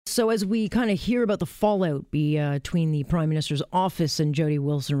So as we kind of hear about the fallout between the Prime Minister's office and Jody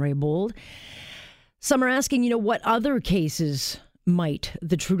Wilson-Raybould, some are asking, what other cases might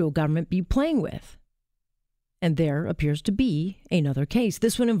the Trudeau government be playing with? And there appears to be another case,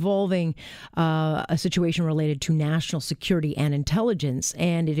 this one involving a situation related to national security and intelligence,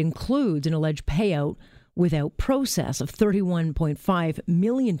 and it includes an alleged payout without process of $31.5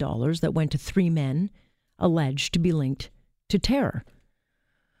 million that went to three men alleged to be linked to terror.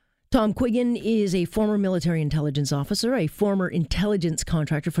 Tom Quiggin is a former military intelligence officer, a former intelligence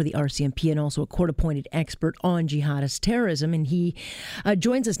contractor for the RCMP, and also a court-appointed expert on jihadist terrorism, and he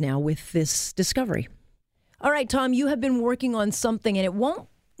joins us now with this discovery. All right, Tom, you have been working on something, and it won't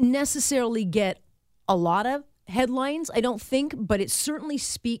necessarily get a lot of headlines, I don't think, but it certainly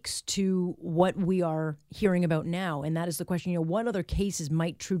speaks to what we are hearing about now, and that is the question, what other cases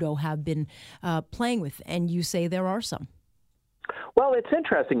might Trudeau have been playing with? And you say there are some. Well, it's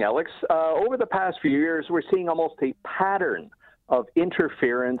interesting, Alex. Over the past few years, we're seeing almost a pattern of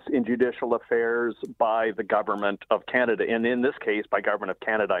interference in judicial affairs by the government of Canada. And in this case, by government of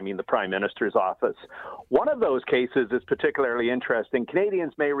Canada, I mean the Prime Minister's office. One of those cases is particularly interesting.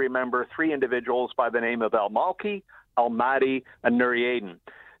 Canadians may remember three individuals by the name of Al Malki, Al Mahdi, and Nuri Aden.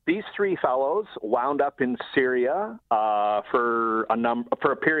 These three fellows wound up in Syria for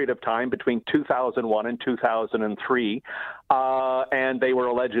a period of time between 2001 and 2003, and they were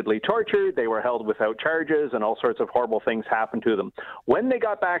allegedly tortured. They were held without charges, and all sorts of horrible things happened to them. When they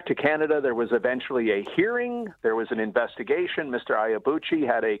got back to Canada, there was eventually a hearing. There was an investigation. Mr. Ayabuchi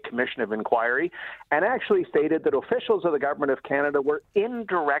had a commission of inquiry and actually stated that officials of the government of Canada were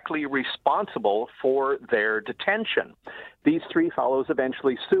indirectly responsible for their detention. These three fellows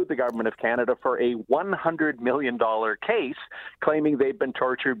eventually sued the government of Canada for a $100 million case, claiming they'd been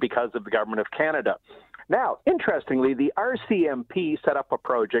tortured because of the government of Canada. Now, interestingly, the RCMP set up a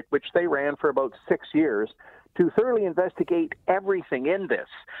project which they ran for about 6 years to thoroughly investigate everything in this.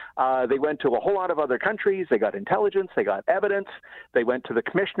 They went to a whole lot of other countries. They got intelligence. They got evidence. They went to the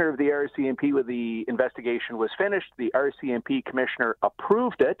commissioner of the RCMP when the investigation was finished. The RCMP commissioner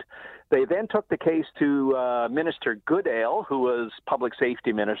approved it. They then took the case to Minister Goodale, who was public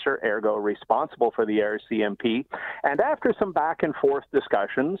safety minister, ergo responsible for the RCMP. And after some back and forth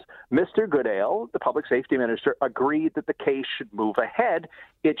discussions, Mr. Goodale, the public safety minister, agreed that the case should move ahead.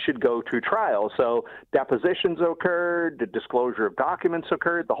 It should go to trial. So depositions occurred, the disclosure of documents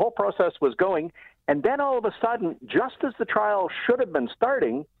occurred, the whole process was going. And then all of a sudden, just as the trial should have been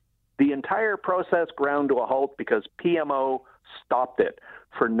starting, the entire process ground to a halt because PMO stopped it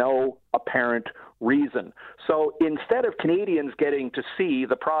for no apparent reason. So instead of Canadians getting to see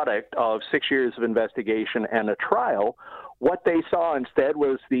the product of 6 years of investigation and a trial, what they saw instead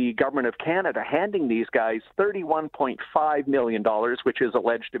was the government of Canada handing these guys $31.5 million, which is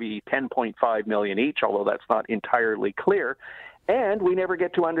alleged to be $10.5 million each, although that's not entirely clear. And we never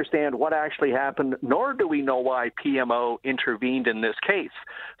get to understand what actually happened, nor do we know why PMO intervened in this case.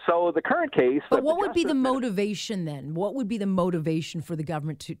 So the current case... But what would be the motivation then? What would be the motivation for the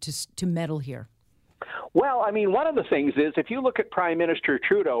government to meddle here? Well, I mean, one of the things is, if you look at Prime Minister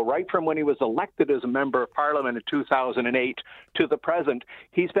Trudeau, right from when he was elected as a member of Parliament in 2008 to the present,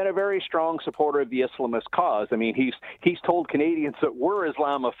 he's been a very strong supporter of the Islamist cause. I mean, he's told Canadians that we're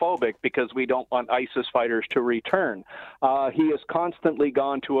Islamophobic because we don't want ISIS fighters to return. He has constantly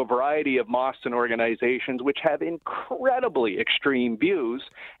gone to a variety of mosques and organizations which have incredibly extreme views,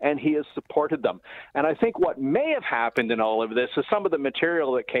 and he has supported them. And I think what may have happened in all of this is some of the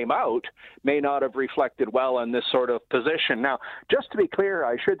material that came out may not have reflected well in this sort of position. Now, just to be clear,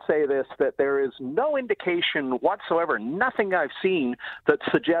 I should say this, that there is no indication whatsoever, nothing I've seen that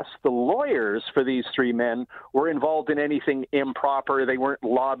suggests the lawyers for these three men were involved in anything improper. They weren't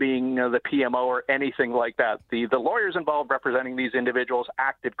lobbying the PMO or anything like that. The lawyers involved representing these individuals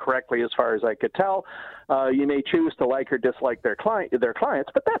acted correctly as far as I could tell. You may choose to like or dislike their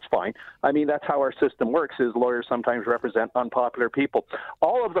clients, but that's fine. I mean, that's how our system works, is lawyers sometimes represent unpopular people.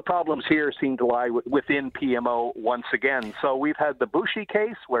 All of the problems here seem to lie within PMO once again. So we've had the Bushi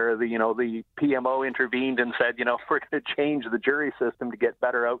case where the PMO intervened and said, we're going to change the jury system to get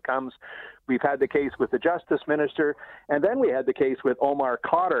better outcomes. We've had the case with the Justice Minister, and then we had the case with Omar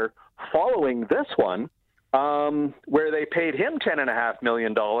Khadr following this one, where they paid him $10.5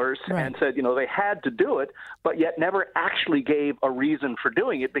 million and said, they had to do it, but yet never actually gave a reason for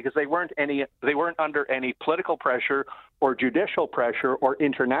doing it because they weren't under any political pressure or judicial pressure or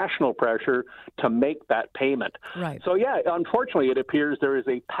international pressure to make that payment. Right. So, yeah, unfortunately, it appears there is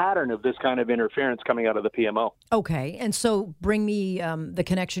a pattern of this kind of interference coming out of the PMO. Okay. And so bring me the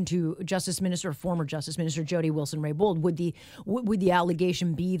connection to former Justice Minister Jody Wilson-Raybould. Would the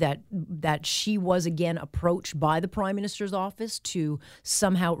allegation be that she was again approached by the Prime Minister's office to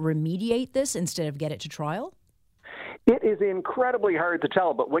somehow remediate this instead of get it to trial? It is incredibly hard to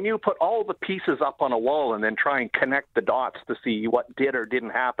tell, but when you put all the pieces up on a wall and then try and connect the dots to see what did or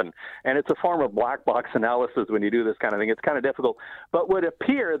didn't happen, and it's a form of black box analysis when you do this kind of thing, it's kind of difficult. But would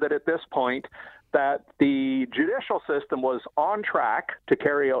appear that at this point that the judicial system was on track to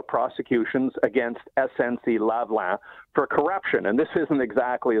carry out prosecutions against SNC-Lavalin for corruption. And this isn't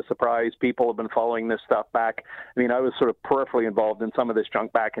exactly a surprise. People have been following this stuff back. I mean, I was sort of peripherally involved in some of this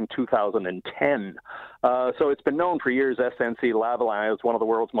junk back in 2010. So it's been known for years SNC-Lavalin is one of the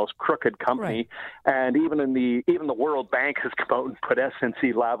world's most crooked company. Right. And even the World Bank has come out and put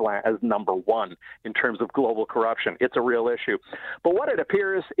SNC-Lavalin as number one in terms of global corruption. It's a real issue. But what it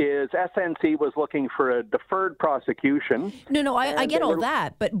appears is SNC was looking for a deferred prosecution. No, I get all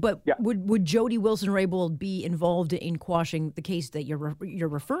that. But yeah. Would Jody Wilson-Raybould be involved in quashing the case that you're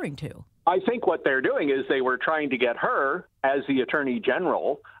referring to? I think what they're doing is they were trying to get her as the Attorney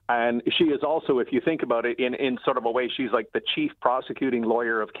General, and she is also, if you think about it, in sort of a way, she's like the chief prosecuting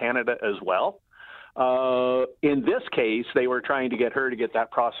lawyer of Canada as well. In this case, they were trying to get her to get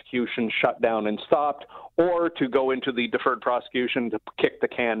that prosecution shut down and stopped, or to go into the deferred prosecution to kick the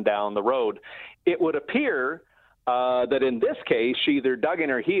can down the road. It would appear that in this case, she either dug in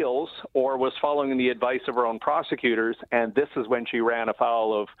her heels or was following the advice of her own prosecutors, and this is when she ran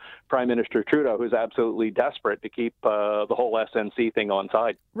afoul of Prime Minister Trudeau, who's absolutely desperate to keep the whole SNC thing on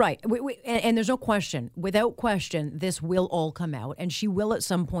side. Right. And there's no question. Without question, this will all come out, and she will at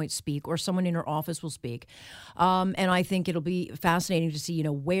some point speak, or someone in her office will speak. And I think it'll be fascinating to see,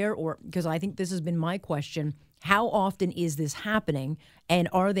 because I think this has been my question. How often is this happening? And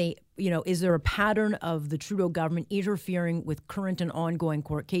are they, is there a pattern of the Trudeau government interfering with current and ongoing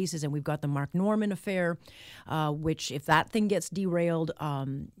court cases? And we've got the Mark Norman affair, which if that thing gets derailed,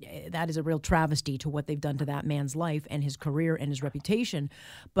 that is a real travesty to what they've done to that man's life and his career and his reputation.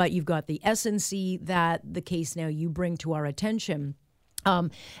 But you've got the SNC, that the case now you bring to our attention.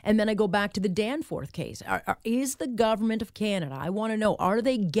 And then I go back to the Danforth case. Is the government of Canada, I want to know, are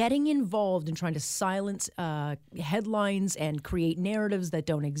they getting involved in trying to silence headlines and create narratives that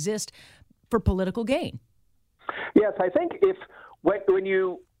don't exist for political gain? Yes, I think when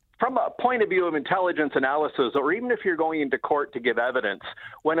you, from a point of view of intelligence analysis, or even if you're going into court to give evidence,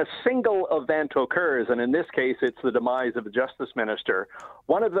 when a single event occurs, and in this case it's the demise of the Justice Minister,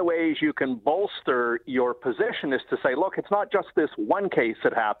 one of the ways you can bolster your position is to say, look, it's not just this one case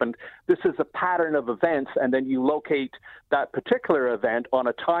that happened, this is a pattern of events, and then you locate that particular event on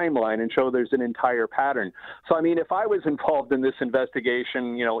a timeline and show there's an entire pattern. So, I mean, if I was involved in this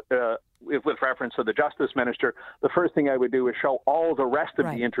investigation, with reference to the Justice Minister, the first thing I would do is show all the rest of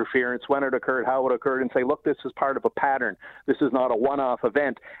the interference, when it occurred, how it occurred, and say, look, this is part of a pattern. This is not a one-off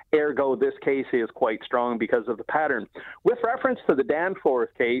event. Ergo, this case is quite strong because of the pattern. With reference to the Danforth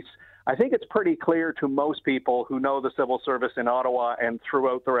case, I think it's pretty clear to most people who know the civil service in Ottawa and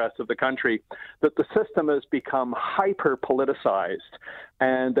throughout the rest of the country that the system has become hyper-politicized,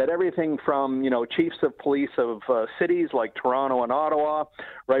 and that everything from, chiefs of police of cities like Toronto and Ottawa,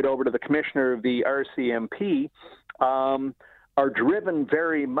 right over to the commissioner of the RCMP, are driven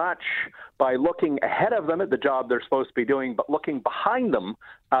very much by looking ahead of them at the job they're supposed to be doing, but looking behind them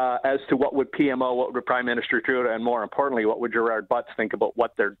as to what would PMO, what would Prime Minister Trudeau, and more importantly, what would Gerard Butts think about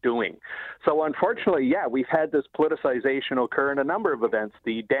what they're doing. So unfortunately, we've had this politicization occur in a number of events.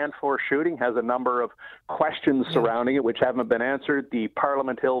 The Danforth shooting has a number of questions surrounding it which haven't been answered. The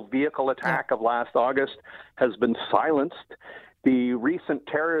Parliament Hill vehicle attack of last August has been silenced. The recent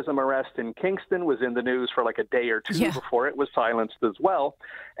terrorism arrest in Kingston was in the news for like a day or two before it was silenced as well.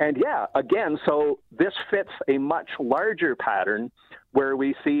 And again, so this fits a much larger pattern where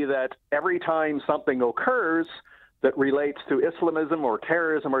we see that every time something occurs that relates to Islamism or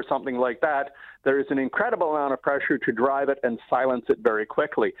terrorism or something like that, there is an incredible amount of pressure to drive it and silence it very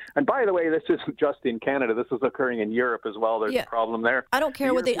quickly. And by the way, this isn't just in Canada. This is occurring in Europe as well. There's a problem there. I don't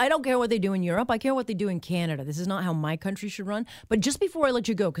care what they do in Europe. I care what they do in Canada. This is not how my country should run. But just before I let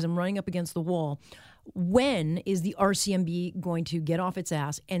you go, because I'm running up against the wall, when is the RCMP going to get off its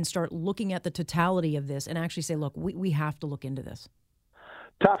ass and start looking at the totality of this and actually say, look, we have to look into this?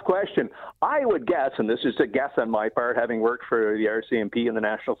 Tough question. I would guess, and this is a guess on my part, having worked for the RCMP in the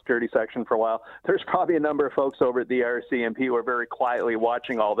National Security Section for a while, there's probably a number of folks over at the RCMP who are very quietly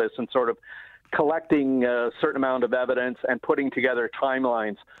watching all this and sort of collecting a certain amount of evidence and putting together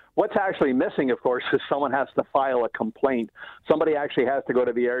timelines. What's actually missing, of course, is someone has to file a complaint. Somebody actually has to go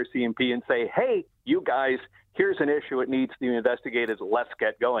to the RCMP and say, hey, you guys, here's an issue. It needs to be investigated. Let's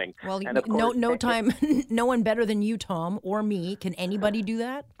get going. Well, and of course, no time, no one better than you, Tom, or me. Can anybody do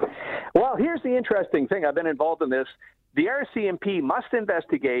that? Well, here's the interesting thing. I've been involved in this. The RCMP must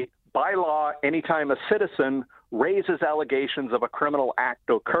investigate by law anytime a citizen raises allegations of a criminal act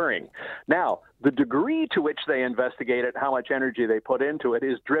occurring. Now, the degree to which they investigate it, how much energy they put into it,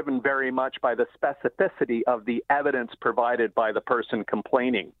 is driven very much by the specificity of the evidence provided by the person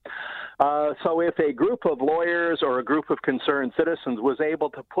complaining. So if a group of lawyers or a group of concerned citizens was able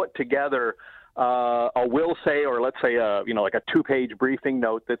to put together a will say, or let's say, like a 2-page briefing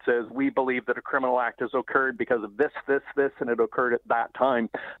note that says, we believe that a criminal act has occurred because of this, and it occurred at that time,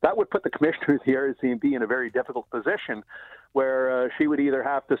 that would put the commissioner of the RCMP in a very difficult position where she would either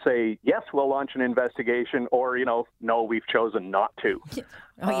have to say, yes, we'll launch an investigation, or, no, we've chosen not to.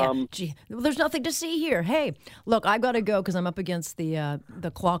 Oh, yeah. Gee, well, there's nothing to see here. Hey, look, I've got to go because I'm up against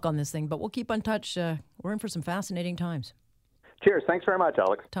the clock on this thing, but we'll keep in touch. We're in for some fascinating times. Cheers. Thanks very much,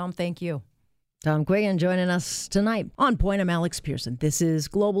 Alex. Tom, thank you. Tom Quiggin joining us tonight. On Point, I'm Alex Pearson. This is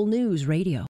Global News Radio.